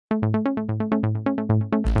Hello,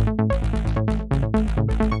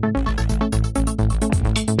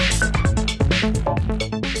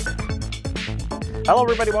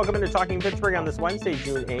 everybody. Welcome into Talking Pittsburgh on this Wednesday,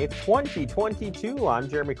 June 8th, 2022. I'm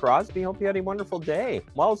Jeremy Crosby. Hope you had a wonderful day.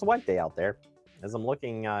 Well, it's a wet day out there. As I'm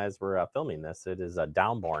looking, as we're filming this, it is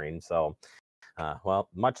downpouring. So, well,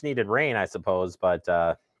 much needed rain, I suppose. But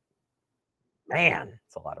man,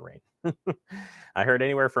 it's a lot of rain. I heard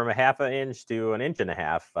anywhere from a half an inch to an inch and a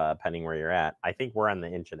half, depending where you're at. I think we're on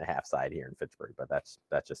the inch and a half side here in Fitchburg, but that's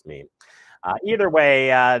just me. Either way,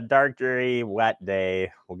 dark, dreary, wet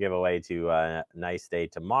day. We'll give away to a nice day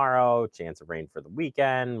tomorrow. Chance of rain for the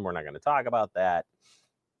weekend. We're not going to talk about that.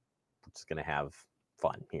 We're just going to have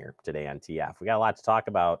fun here today on TF. We got a lot to talk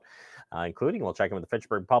about, including we'll check in with the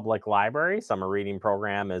Fitchburg Public Library. Summer reading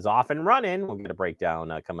program is off and running. We'll get a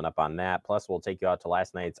breakdown coming up on that. Plus, we'll take you out to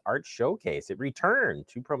last night's art showcase. It returned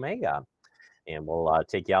to Promega. And we'll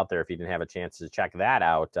take you out there if you didn't have a chance to check that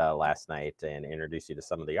out last night and introduce you to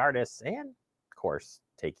some of the artists and, of course,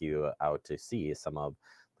 take you out to see some of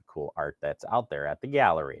the cool art that's out there at the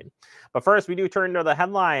gallery. But first, we do turn to the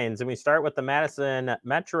headlines, and we start with the Madison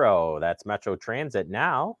Metro. That's Metro Transit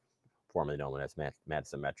now, formerly known as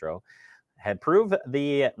Madison Metro, had approved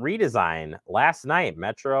the redesign last night.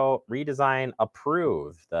 Metro redesign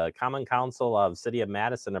approved. The Common Council of City of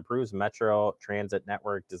Madison approves Metro Transit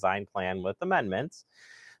Network design plan with amendments.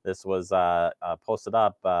 This was posted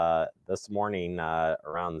up this morning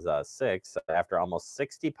around 6. After almost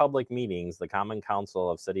 60 public meetings, the Common Council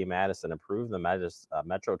of City of Madison approved the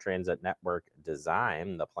Metro Transit Network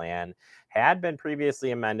design. The plan had been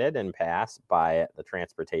previously amended and passed by the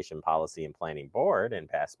Transportation Policy and Planning Board and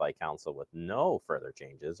passed by Council with no further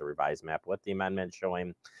changes. A revised map with the amendment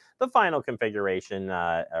showing the final configuration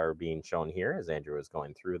are being shown here as Andrew is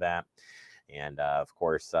going through that. And of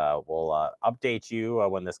course, we'll update you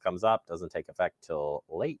when this comes up. Doesn't take effect till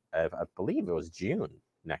late. I believe it was June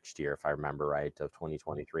next year, if I remember right, of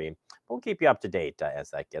 2023. But we'll keep you up to date as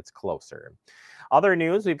that gets closer. Other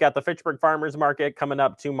news, we've got the Fitchburg Farmers Market coming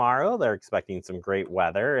up tomorrow. They're expecting some great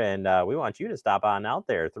weather, and we want you to stop on out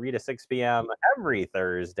there 3 to 6 p.m. every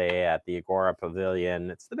Thursday at the Agora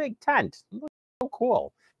Pavilion. It's the big tent. It looks so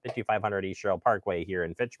cool. 5500 East Trail Parkway here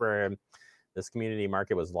in Fitchburg. This community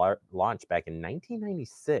market was launched back in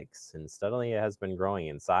 1996 and steadily has been growing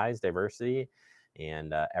in size, diversity,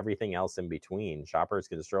 and everything else in between. Shoppers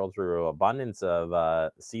can stroll through abundance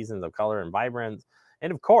of seasons of color and vibrance.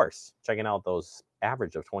 And of course, checking out those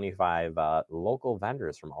average of 25 local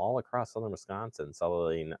vendors from all across southern Wisconsin,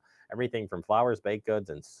 selling everything from flowers, baked goods,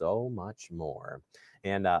 and so much more.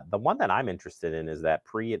 And the one that I'm interested in is that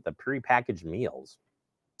the pre-packaged meals.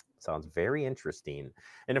 Sounds very interesting.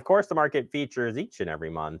 And of course, the market features each and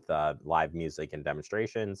every month live music and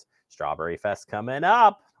demonstrations. Strawberry Fest coming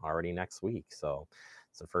up already next week. So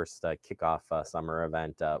it's the first kickoff summer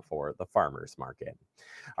event for the farmers market.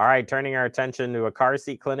 All right, turning our attention to a car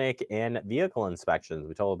seat clinic and vehicle inspections.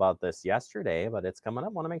 We told about this yesterday, but it's coming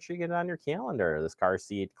up. Want to make sure you get it on your calendar. This car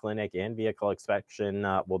seat clinic and vehicle inspection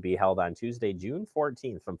will be held on Tuesday, June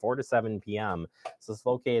 14th from 4 to 7 p.m. So it's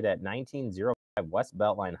located at 1905 West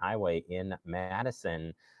Beltline Highway in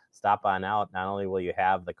Madison. Stop on out. Not only will you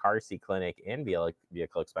have the car seat clinic and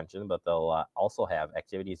vehicle inspection, but they'll also have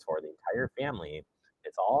activities for the entire family.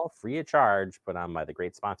 It's all free of charge, put on by the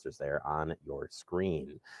great sponsors there on your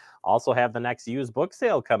screen. Also have the next used book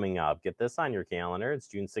sale coming up. Get this on your calendar. It's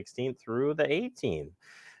June 16th through the 18th.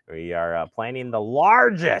 We are planning the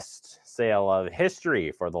largest sale of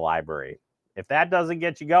history for the library. If that doesn't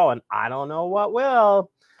get you going, I don't know what will.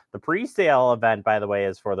 The pre-sale event, by the way,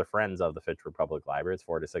 is for the Friends of the Fitchburg Public Library. It's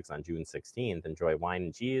 4 to 6 on June 16th. Enjoy wine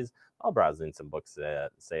and cheese while browsing some books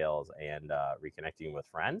sales and reconnecting with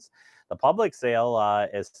friends. The public sale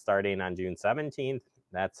is starting on June 17th.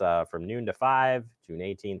 That's from noon to 5, June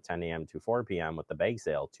 18th, 10 a.m. to 4 p.m. with the bag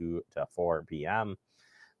sale 2 to 4 p.m.,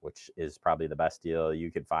 which is probably the best deal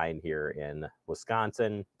you could find here in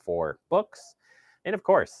Wisconsin for books. And of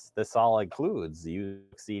course, this all includes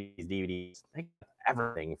used CDs, DVDs,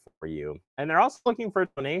 everything for you. And they're also looking for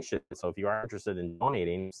donations. So if you are interested in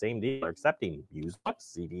donating, same deal, they're accepting used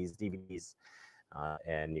books, CDs, DVDs,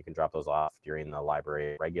 and you can drop those off during the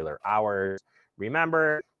library regular hours.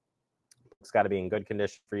 Remember, it's got to be in good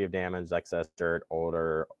condition, free of damage, excess dirt,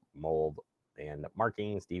 odor, mold, and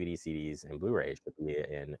markings. DVD, CDs, and Blu-rays should be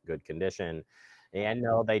in good condition. And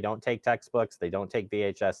no, they don't take textbooks. They don't take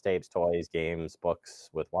VHS tapes, toys, games, books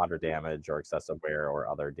with water damage or excessive wear or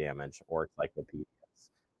other damage or encyclopedias.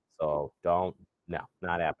 So no,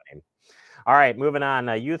 not happening. All right, moving on.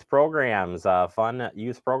 Youth programs, fun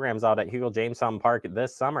youth programs out at Hugo Jamestown Park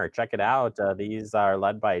this summer. Check it out. These are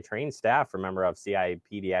led by trained staff, a member of CI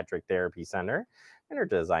Pediatric Therapy Center, and are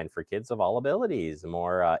designed for kids of all abilities.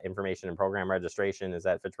 More information and program registration is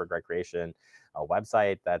at Fitchburg Recreation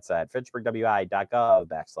website. That's at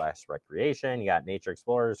fitchburgwi.gov/recreation. You got nature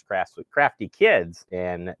explorers, crafty kids,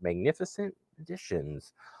 and magnificent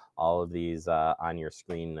additions. All of these on your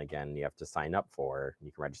screen. Again, you have to sign up for.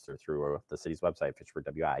 You can register through the city's website,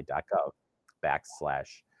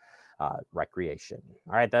 fitchburgwi.gov/recreation.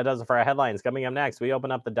 All right, that does it for our headlines. Coming up next, we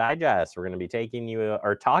open up the digest. We're going to be talking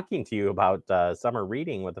to you about summer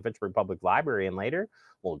reading with the Fitchburg Public Library, and later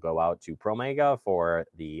we'll go out to Promega for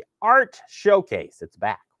the art showcase. It's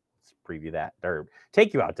back. Let's preview that, or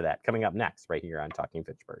take you out to that. Coming up next, right here on Talking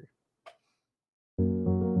Fitchburg.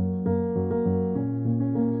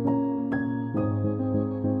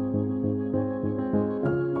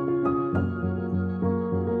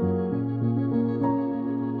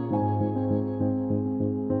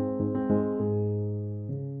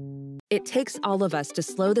 It takes all of us to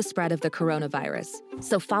slow the spread of the coronavirus,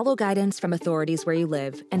 so follow guidance from authorities where you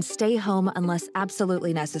live and stay home unless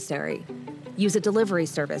absolutely necessary. Use a delivery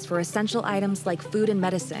service for essential items like food and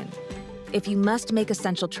medicine. If you must make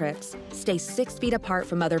essential trips, stay 6 feet apart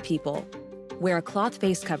from other people. Wear a cloth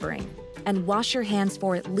face covering and wash your hands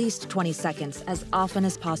for at least 20 seconds as often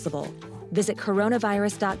as possible. Visit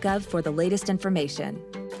coronavirus.gov for the latest information.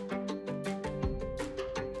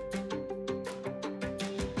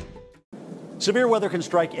 Severe weather can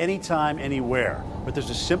strike anytime, anywhere, but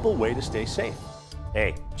there's a simple way to stay safe.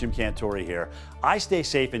 Hey, Jim Cantore here. I stay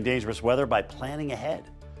safe in dangerous weather by planning ahead.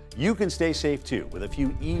 You can stay safe too with a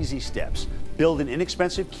few easy steps. Build an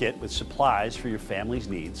inexpensive kit with supplies for your family's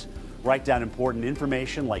needs. Write down important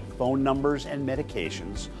information like phone numbers and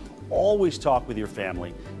medications. Always talk with your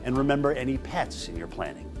family and remember any pets in your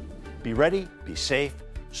planning. Be ready, be safe.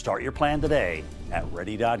 Start your plan today at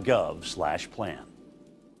ready.gov/plan.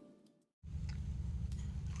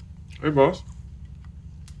 Hey, boss.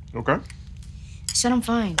 Okay. Said I'm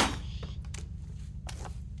fine.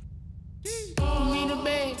 Me to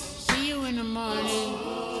bed, see you in the morning.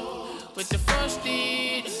 With the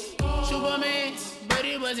frosted Superman, but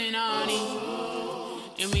it wasn't on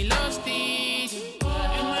it. And we lost it. In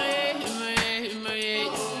my head, in my head, in my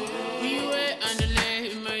head. Where you at?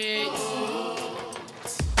 Underlay in my head.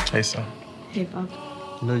 Hey, son. Hey, Bob.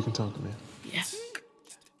 You know you can talk to me. Yeah.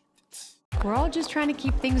 We're all just trying to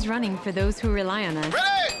keep things running for those who rely on us.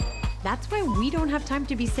 Ready! That's why we don't have time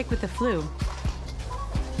to be sick with the flu.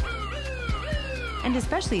 And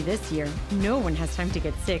especially this year, no one has time to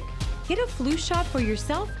get sick. Get a flu shot for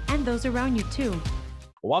yourself and those around you too.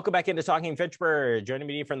 Welcome back into Talking Fitchburg. Joining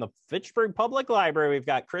me from the Fitchburg Public Library, we've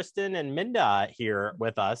got Kristen and Minda here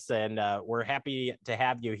with us, and we're happy to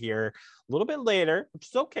have you here a little bit later, which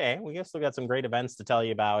is okay. We still got some great events to tell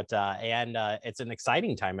you about, and it's an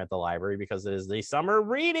exciting time at the library because it is the summer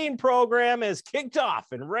reading program is kicked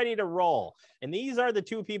off and ready to roll. And these are the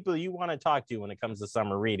two people you want to talk to when it comes to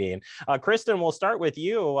summer reading. Kristen, we'll start with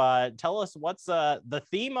you. Tell us what's the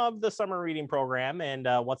theme of the summer reading program and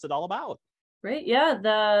what's it all about? Great. Yeah,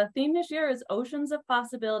 the theme this year is Oceans of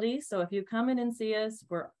Possibility. So if you come in and see us,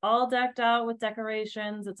 we're all decked out with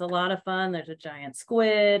decorations. It's a lot of fun. There's a giant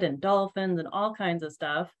squid and dolphins and all kinds of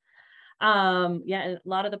stuff. Yeah, a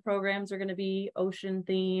lot of the programs are going to be ocean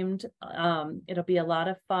themed. It'll be a lot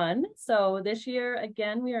of fun. So this year,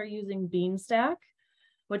 again, we are using Beanstack,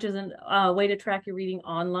 which is a way to track your reading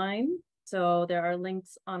online. So there are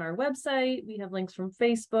links on our website. We have links from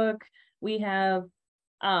Facebook. We have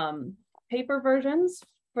paper versions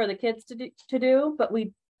for the kids to do, but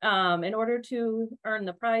we in order to earn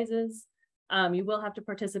the prizes, you will have to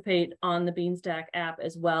participate on the Beanstack app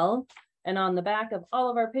as well. And on the back of all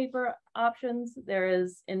of our paper options, there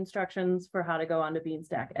is instructions for how to go onto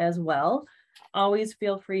Beanstack as well. Always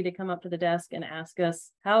feel free to come up to the desk and ask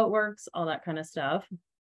us how it works, all that kind of stuff.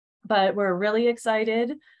 But we're really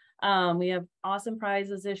excited. We have awesome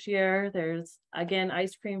prizes this year. There's, again,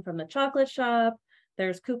 ice cream from the chocolate shop.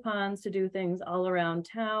 There's coupons to do things all around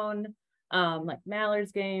town, like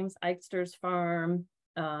Mallard's Games, Eichster's Farm.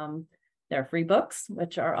 There are free books,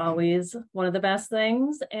 which are always one of the best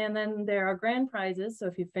things. And then there are grand prizes. So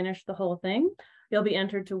if you finish the whole thing, you'll be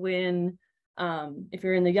entered to win, if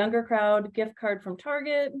you're in the younger crowd, gift card from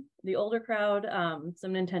Target, the older crowd,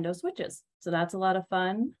 some Nintendo Switches. So that's a lot of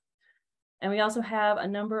fun. And we also have a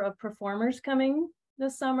number of performers coming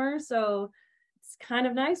this summer. So it's kind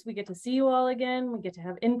of nice. We get to see you all again. We get to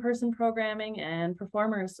have in-person programming and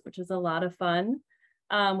performers, which is a lot of fun.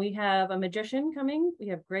 We have a magician coming. We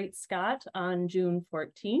have Great Scott on June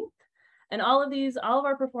 14th. And all of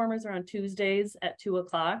our performers are on Tuesdays at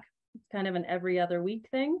 2:00. It's kind of an every other week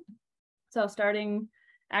thing. So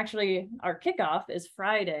actually our kickoff is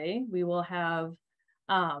Friday. We will have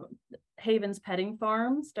Haven's Petting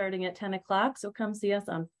Farm starting at 10:00. So come see us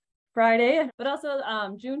on Friday. But also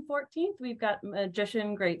June 14th, we've got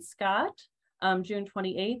Magician Great Scott. June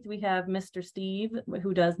 28th, we have Mr. Steve,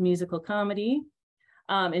 who does musical comedy.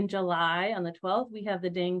 In July, on the 12th, we have the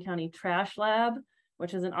Dane County Trash Lab,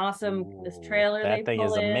 which is an awesome this trailer. That thing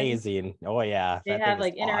is amazing. Oh yeah, they have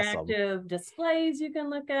like interactive displays you can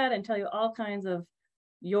look at and tell you all kinds of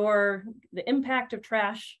the impact of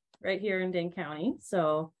trash right here in Dane County.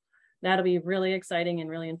 So that'll be really exciting and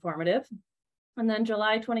really informative. And then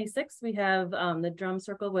July 26th, we have the drum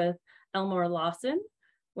circle with Elmore Lawson,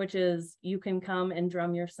 which is you can come and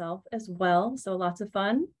drum yourself as well. So lots of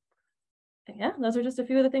fun. Yeah, those are just a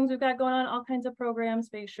few of the things we've got going on, all kinds of programs.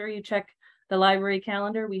 Make sure you check the library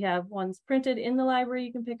calendar. We have ones printed in the library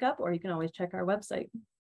you can pick up, or you can always check our website.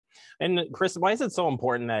 And Chris, why is it so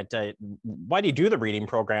important that, why do you do the reading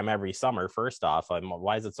program every summer, first off?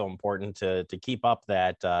 Why is it so important to keep up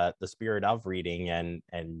that the spirit of reading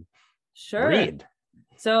and sure. read?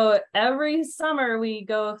 So every summer we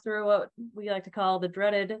go through what we like to call the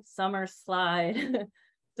dreaded summer slide.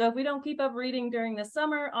 So if we don't keep up reading during the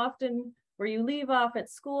summer, often where you leave off at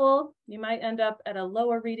school, you might end up at a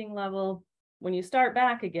lower reading level when you start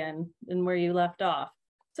back again than where you left off.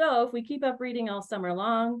 So if we keep up reading all summer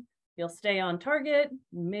long, you'll stay on target,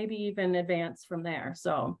 maybe even advance from there.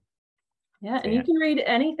 So yeah, and you can read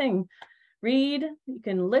anything. You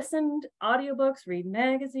can listen to audiobooks, read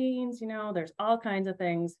magazines, there's all kinds of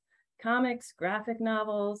things, comics, graphic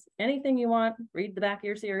novels, anything you want, read the back of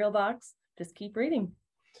your cereal box, just keep reading.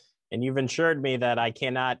 And you've assured me that I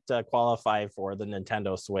cannot qualify for the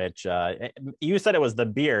Nintendo Switch. You said it was the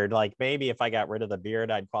beard. Like maybe if I got rid of the beard,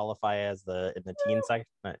 I'd qualify as in the teen section.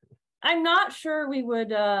 I'm not sure we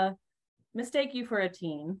would mistake you for a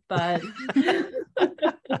teen, but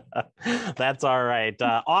that's all right.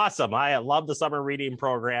 Awesome. I love the summer reading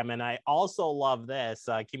program, and I also love this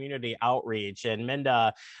community outreach. And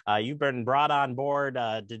Minda, you've been brought on board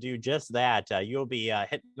to do just that. You'll be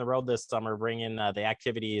hitting the road this summer, bringing the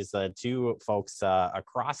activities to folks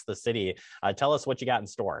across the city. Tell us what you got in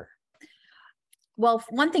store. Well,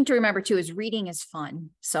 one thing to remember too is reading is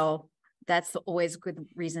fun. So that's always a good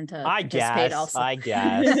reason to participate also. I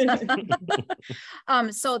guess.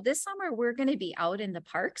 So this summer, we're going to be out in the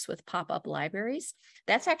parks with pop-up libraries.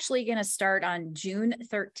 That's actually going to start on June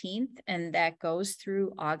 13th, and that goes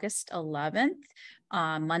through August 11th.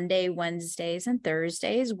 Monday, Wednesdays, and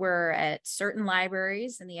Thursdays. We're at certain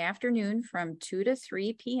libraries in the afternoon from 2 to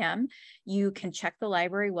 3 p.m. You can check the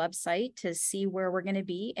library website to see where we're going to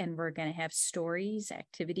be, and we're going to have stories,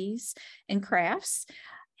 activities, and crafts.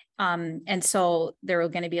 And so there are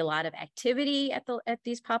going to be a lot of activity at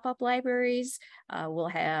these pop-up libraries. We'll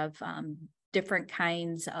have different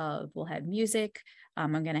kinds we'll have music.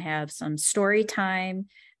 I'm going to have some story time.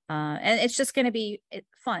 And it's just going to be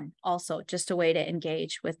fun also, just a way to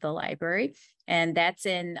engage with the library. And that's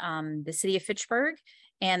in the city of Fitchburg.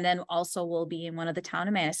 And then also we'll be in one of the town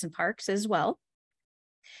of Madison parks as well.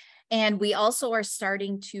 And we also are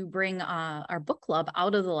starting to bring our book club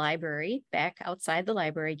out of the library, back outside the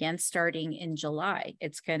library again, starting in July.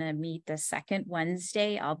 It's going to meet the second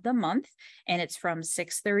Wednesday of the month, and it's from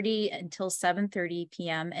 6:30 until 7:30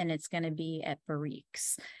 p.m., and it's going to be at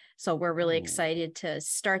Barrique's. So we're really excited to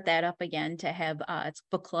start that up again, to have it's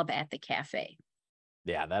book club at the cafe.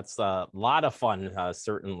 Yeah, that's a lot of fun,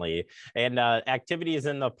 certainly. And activities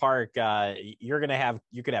in the park, you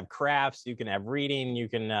could have crafts, you can have reading, you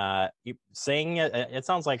can sing. It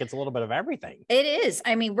sounds like it's a little bit of everything. It is.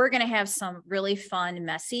 I mean, we're going to have some really fun,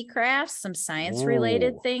 messy crafts, some science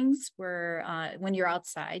related things where when you're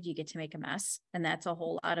outside, you get to make a mess, and that's a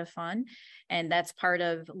whole lot of fun. And that's part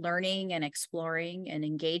of learning and exploring and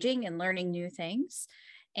engaging and learning new things.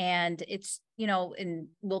 And it's, and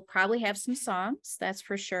we'll probably have some songs, that's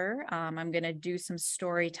for sure. I'm going to do some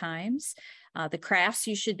story times. The crafts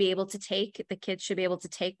the kids should be able to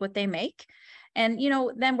take what they make. And,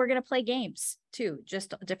 then we're going to play games too,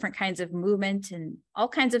 just different kinds of movement and all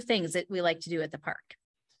kinds of things that we like to do at the park.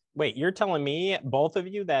 Wait, you're telling me, both of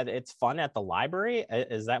you, that it's fun at the library?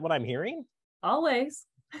 Is that what I'm hearing? Always.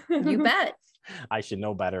 You bet. I should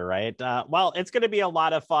know better, right? Well, it's going to be a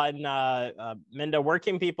lot of fun. Minda, where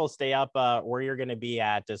can people stay up where you're going to be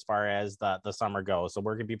at as far as the summer goes? So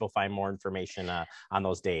where can people find more information on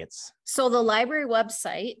those dates? So the library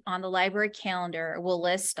website, on the library calendar, will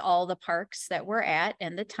list all the parks that we're at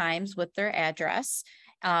and the times with their address.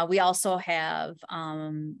 We also have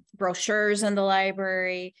brochures in the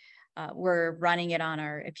library. we're running it on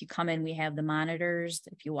if you come in, we have the monitors.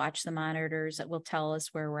 If you watch the monitors, it will tell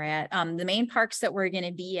us where we're at. The main parks that we're going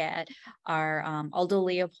to be at are Aldo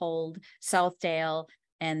Leopold, Southdale,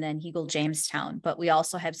 and then Eagle Jamestown. But we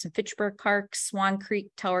also have some Fitchburg parks, Swan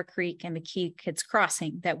Creek, Tower Creek, and McKee Kids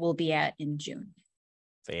Crossing that we'll be at in June.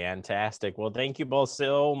 Fantastic. Well, thank you both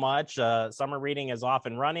so much. Summer reading is off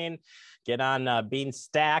and running. Get on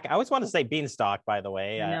Beanstack. I always want to say Beanstalk, by the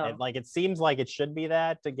way. It seems like it should be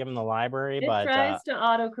that to give them the library, but it tries to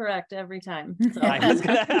autocorrect every time. So.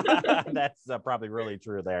 That's probably really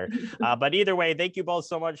true there. But either way, thank you both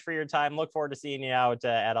so much for your time. Look forward to seeing you out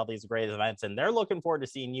at all these great events, and they're looking forward to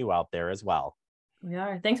seeing you out there as well. We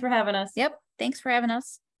are. Thanks for having us. Yep. Thanks for having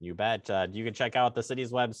us. You bet. You can check out the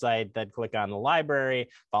city's website, then click on the library,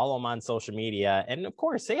 follow them on social media, and of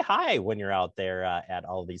course, say hi when you're out there at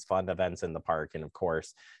all these fun events in the park. And of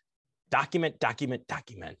course, document.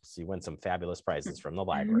 So you win some fabulous prizes from the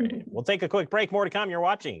library. We'll take a quick break. More to come. You're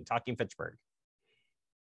watching Talking Fitchburg.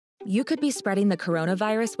 You could be spreading the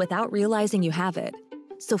coronavirus without realizing you have it.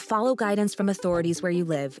 So follow guidance from authorities where you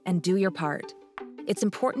live and do your part. It's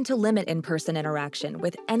important to limit in-person interaction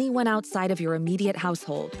with anyone outside of your immediate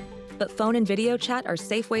household, but phone and video chat are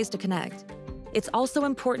safe ways to connect. It's also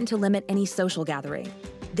important to limit any social gathering.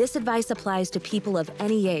 This advice applies to people of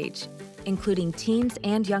any age, including teens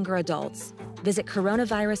and younger adults. Visit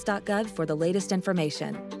coronavirus.gov for the latest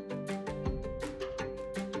information.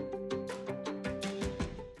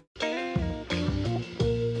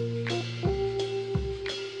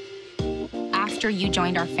 After you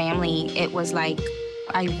joined our family, it was like,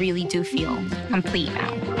 I really do feel complete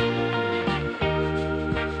now.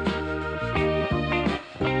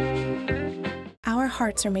 Our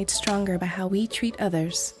hearts are made stronger by how we treat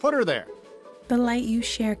others. Put her there. The light you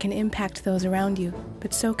share can impact those around you,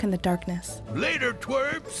 but so can the darkness. Later,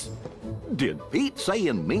 twerps. Did Pete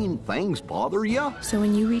saying mean things bother you? So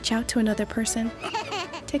when you reach out to another person,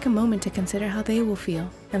 take a moment to consider how they will feel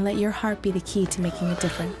and let your heart be the key to making a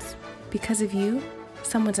difference. Because of you,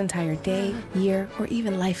 someone's entire day, year, or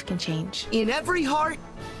even life can change. In every heart,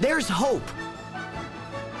 there's hope.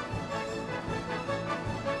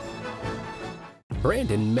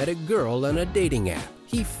 Brandon met a girl on a dating app.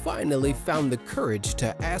 He finally found the courage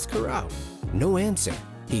to ask her out. No answer.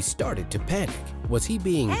 He started to panic. Was he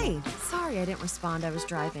being... Hey, sorry I didn't respond. I was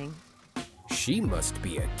driving. She must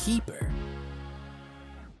be a keeper.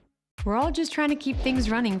 We're all just trying to keep things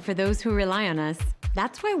running for those who rely on us.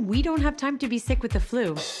 That's why we don't have time to be sick with the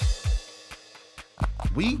flu.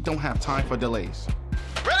 We don't have time for delays.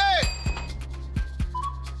 Ready!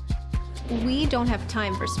 We don't have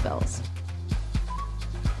time for spills.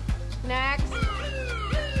 Next.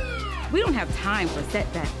 We don't have time for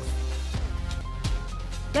setbacks.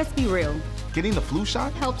 Let's be real. Getting the flu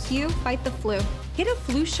shot helps you fight the flu. Get a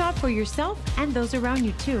flu shot for yourself and those around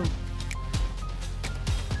you too.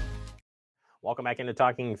 Welcome back into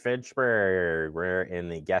Talking Fitchburg. We're in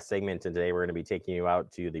the guest segment, and today we're going to be taking you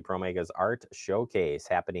out to the Promega's Art Showcase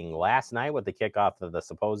happening last night with the kickoff of the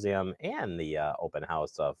symposium and the open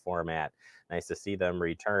house format. Nice to see them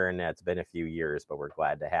return. It's been a few years, but we're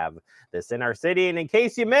glad to have this in our city. And in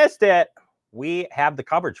case you missed it, we have the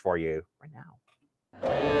coverage for you right now.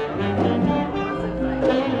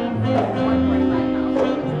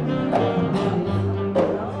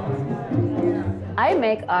 I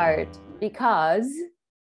make art because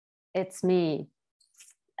it's me.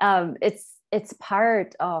 It's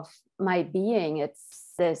part of my being.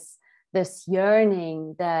 It's this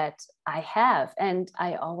yearning that I have and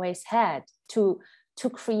I always had to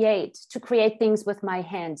create things with my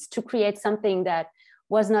hands, to create something that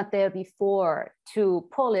was not there before, to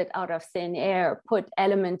pull it out of thin air, put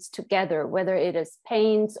elements together, whether it is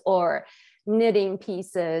paints or knitting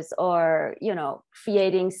pieces or,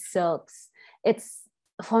 creating silks.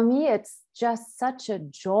 For me, it's just such a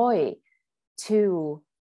joy to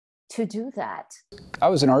do that. I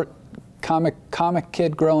was an art comic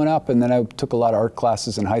kid growing up, and then I took a lot of art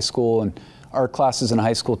classes in high school, and art classes in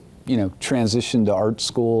high school, transitioned to art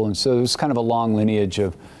school, and so it was kind of a long lineage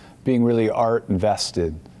of being really art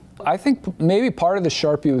invested. I think maybe part of the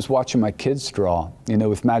Sharpie was watching my kids draw,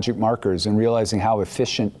 with magic markers and realizing how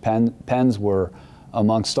efficient pens were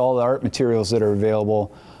amongst all the art materials that are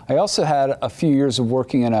available. I also had a few years of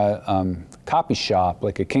working in a copy shop,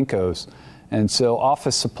 like a Kinko's, and so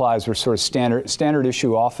office supplies were sort of standard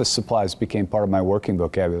issue office supplies became part of my working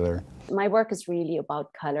vocabulary. My work is really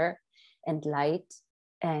about color and light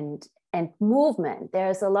and movement.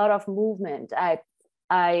 There's a lot of movement.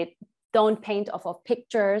 I don't paint off of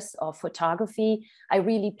pictures or photography. I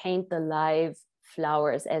really paint the live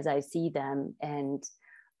flowers as I see them, and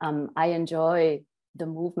I enjoy the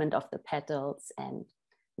movement of the petals, and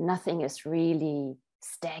nothing is really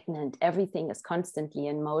stagnant. Everything is constantly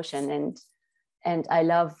in motion, and I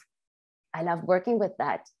love working with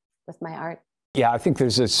that, with my art. Yeah, I think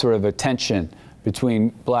there's a sort of a tension between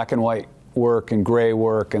black and white work and gray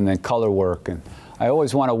work and then color work, and I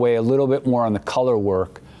always want to weigh a little bit more on the color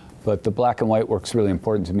work, but the black and white work's really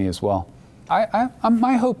important to me as well.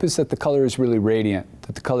 My hope is that the color is really radiant,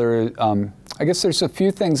 that the color, I guess there's a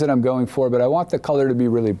few things that I'm going for, but I want the color to be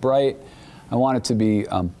really bright. I want it to be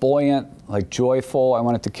buoyant, like joyful. I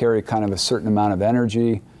want it to carry kind of a certain amount of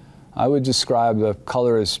energy. I would describe the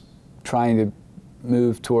color as trying to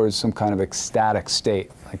move towards some kind of ecstatic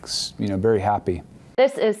state, like, you know, very happy.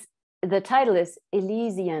 The title is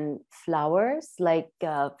Elysian Flowers, like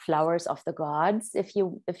flowers of the gods, if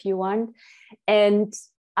you want. And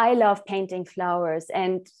I love painting flowers,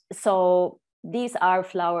 and so these are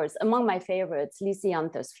flowers among my favorites,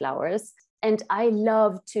 Lysianthus flowers, and I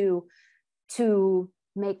love to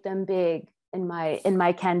make them big in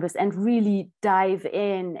my canvas and really dive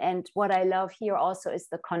in. And what I love here also is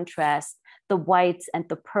the contrast, the whites and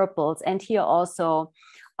the purples, and here also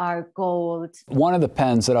are gold. One of the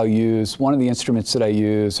pens that I'll use, one of the instruments that I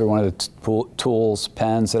use, or one of the tools,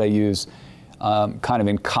 pens that I use, kind of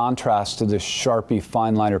in contrast to the Sharpie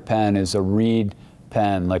fine liner pen, is a reed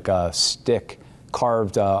pen, like a stick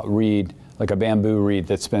carved reed, like a bamboo reed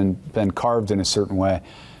that's been carved in a certain way.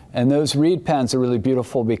 And those reed pens are really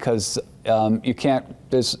beautiful because you can't,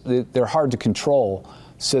 they're hard to control.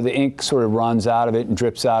 So the ink sort of runs out of it and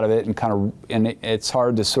drips out of it, and it's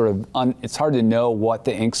hard to sort of, it's hard to know what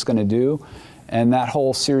the ink's going to do. And that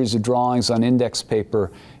whole series of drawings on index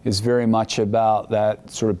paper is very much about that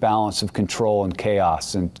sort of balance of control and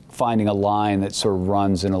chaos, and finding a line that sort of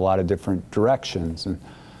runs in a lot of different directions. And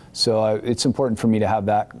so it's important for me to have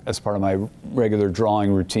that as part of my regular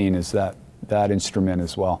drawing routine, is that instrument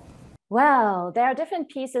as well. Well, there are different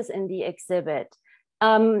pieces in the exhibit.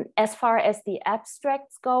 As far as the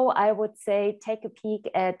abstracts go, I would say take a peek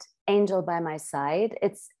at Angel by My Side.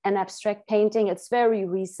 It's an abstract painting. It's very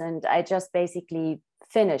recent. I just basically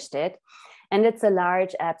finished it. And it's a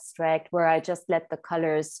large abstract where I just let the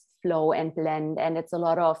colors flow and blend. And it's a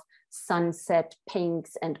lot of sunset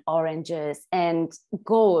pinks and oranges and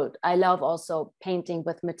gold. I love also painting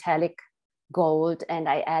with metallic gold, and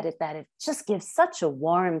I added that. It just gives such a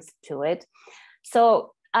warmth to it.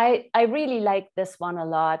 So I really like this one a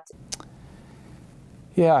lot.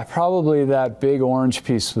 Yeah, probably that big orange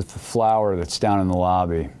piece with the flower that's down in the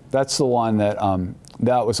lobby. That's the one that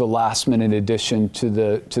that was a last-minute addition to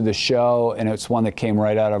the show, and it's one that came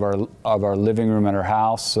right out of our living room at our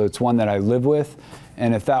house. So it's one that I live with,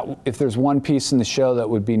 and if there's one piece in the show that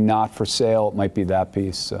would be not for sale, it might be that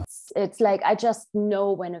piece. So it's like I just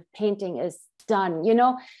know when a painting is done. You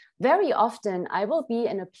know, very often I will be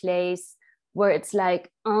in a place where it's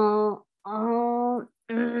like,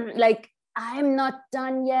 like I'm not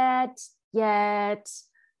done yet.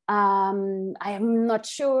 I'm not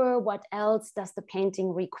sure what else does the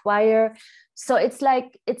painting require. So it's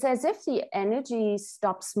like, it's as if the energy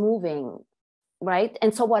stops moving, right?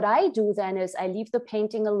 And so what I do then is I leave the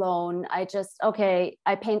painting alone. I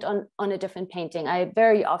paint on a different painting. I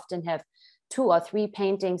very often have 2 or 3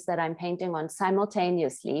 paintings that I'm painting on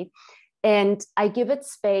simultaneously. And I give it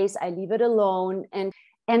space, I leave it alone. And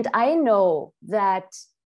I know that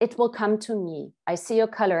it will come to me. I see a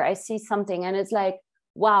color, I see something, and it's like,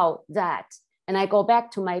 wow, that. And I go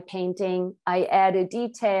back to my painting, I add a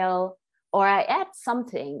detail or I add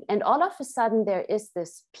something. And all of a sudden there is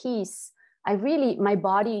this peace. My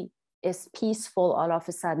body is peaceful all of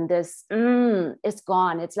a sudden. This is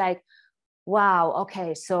gone. It's like, wow,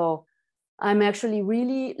 okay, so I'm actually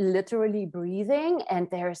really literally breathing, and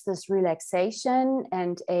there's this relaxation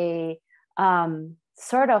and a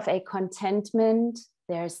sort of a contentment.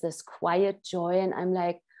 There's this quiet joy, and I'm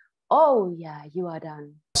like, oh yeah, you are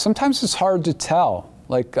done. Sometimes it's hard to tell.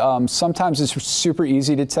 Like sometimes it's super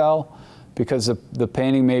easy to tell because the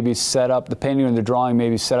painting may be set up, the painting or the drawing may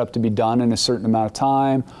be set up to be done in a certain amount of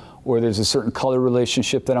time, or there's a certain color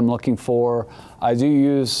relationship that I'm looking for. I do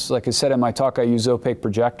use, like I said in my talk, I use opaque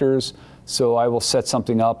projectors. So I will set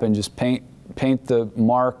something up and just paint the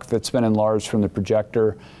mark that's been enlarged from the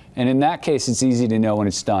projector. And in that case, it's easy to know when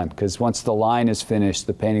it's done, because once the line is finished,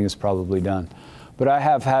 the painting is probably done. But I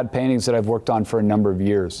have had paintings that I've worked on for a number of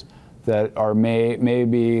years that are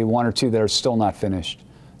maybe 1 or 2 that are still not finished.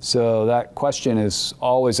 So that question is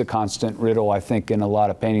always a constant riddle, I think, in a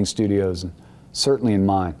lot of painting studios, and certainly in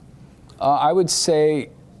mine. I would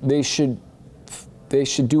say they should they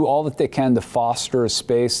should do all that they can to foster a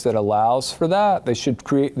space that allows for that. They should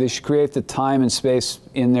create the time and space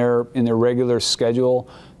in their regular schedule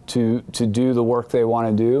to do the work they want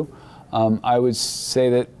to do. I would say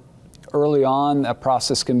that early on, that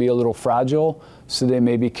process can be a little fragile, so they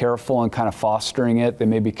may be careful in kind of fostering it. They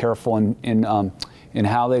may be careful in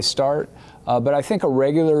how they start. But I think a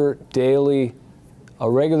regular daily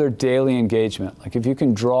engagement, like if you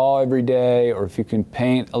can draw every day or if you can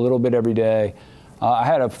paint a little bit every day. I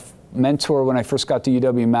had a mentor when I first got to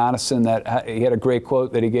UW-Madison that he had a great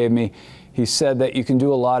quote that he gave me. He said that you can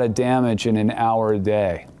do a lot of damage in an hour a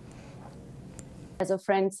day. As a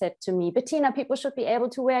friend said to me, Bettina, people should be able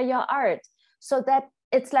to wear your art. So that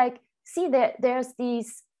it's like, see, there's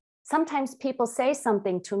these, sometimes people say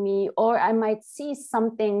something to me, or I might see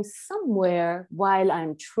something somewhere while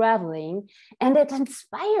I'm traveling, and it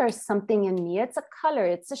inspires something in me. It's a color,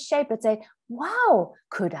 it's a shape. It's a, wow,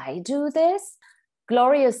 could I do this?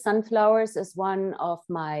 Glorious Sunflowers is one of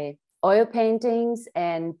my oil paintings,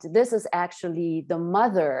 and this is actually the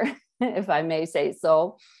mother, if I may say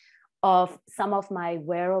so, of some of my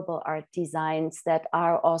wearable art designs that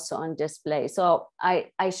are also on display. So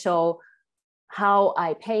I show how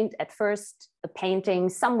I paint at first a painting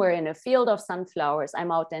somewhere in a field of sunflowers.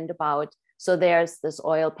 I'm out and about. So there's this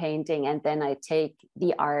oil painting, and then I take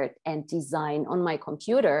the art and design on my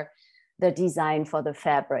computer the design for the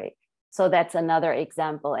fabric. So that's another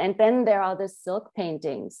example. And then there are the silk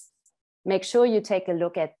paintings. Make sure you take a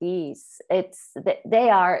look at these. They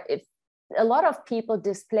are, if a lot of people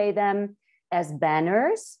display them as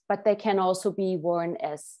banners, but they can also be worn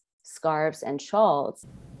as scarves and shawls.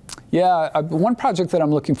 Yeah, one project that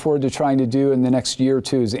I'm looking forward to trying to do in the next year or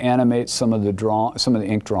two is animate some of the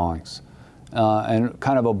ink drawings, and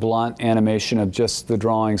kind of a blunt animation of just the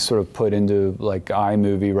drawings sort of put into like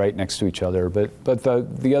iMovie right next to each other. But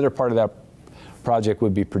the other part of that project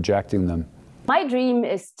would be projecting them. My dream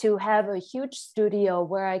is to have a huge studio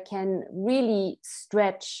where I can really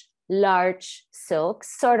stretch large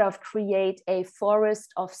silks, sort of create a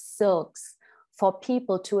forest of silks for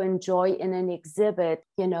people to enjoy in an exhibit,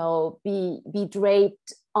 you know, be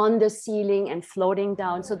draped on the ceiling and floating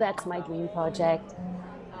down. So that's my dream project.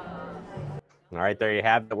 All right, there you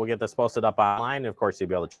have it. We'll get this posted up online. And of course, you'll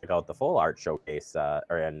be able to check out the full art showcase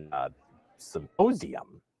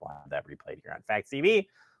symposium. We'll have that replayed here on Facts TV.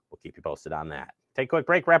 We'll keep you posted on that. Take a quick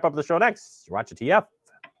break, wrap up the show next. You're watching TF.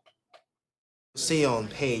 See on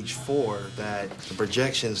page 4 that the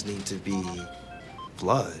projections need to be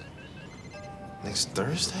blood. Next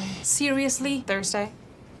Thursday? Seriously? Thursday?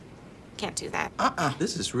 Can't do that.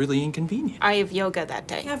 This is really inconvenient. I have yoga that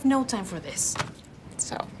day. I have no time for this.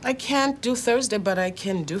 So I can't do Thursday, but I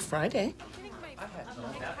can do Friday.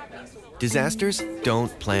 Disasters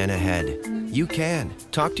don't plan ahead. You can.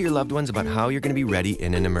 Talk to your loved ones about how you're going to be ready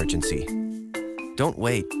in an emergency. Don't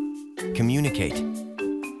wait. Communicate.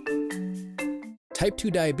 Type 2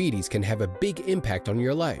 diabetes can have a big impact on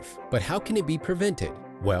your life, but how can it be prevented?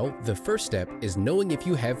 Well, the first step is knowing if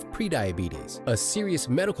you have prediabetes, a serious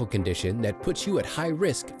medical condition that puts you at high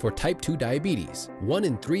risk for type 2 diabetes. 1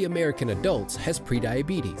 in 3 American adults has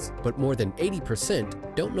prediabetes, but more than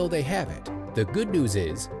 80% don't know they have it. The good news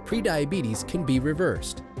is, prediabetes can be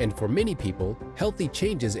reversed, and for many people, healthy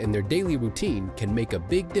changes in their daily routine can make a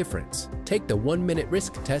big difference. Take the 1-minute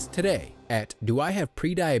risk test today at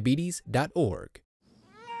doihaveprediabetes.org.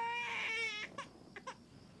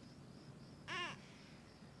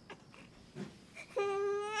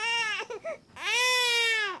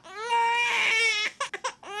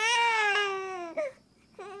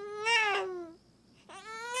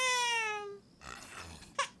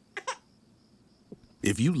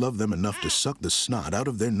 If you love them enough to suck the snot out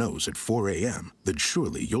of their nose at 4 a.m., then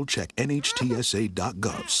surely you'll check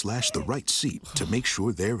NHTSA.gov/the-right seat to make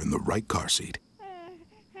sure they're in the right car seat.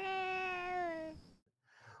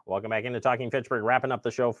 Welcome back into Talking Fitchburg, wrapping up the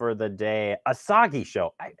show for the day. A soggy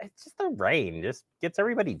show. It's just the rain just gets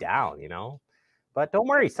everybody down, you know. But don't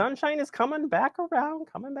worry, sunshine is coming back around.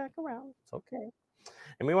 It's okay.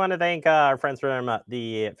 And we want to thank our friends from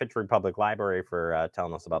the Fitchburg Public Library for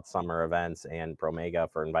telling us about summer events, and Promega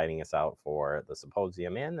for inviting us out for the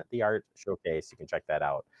symposium and the art showcase. You can check that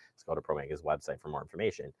out. Let's go to Promega's website for more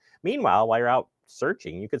information. Meanwhile, while you're out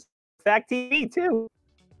searching, you could Fact TV too.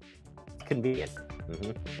 It's convenient.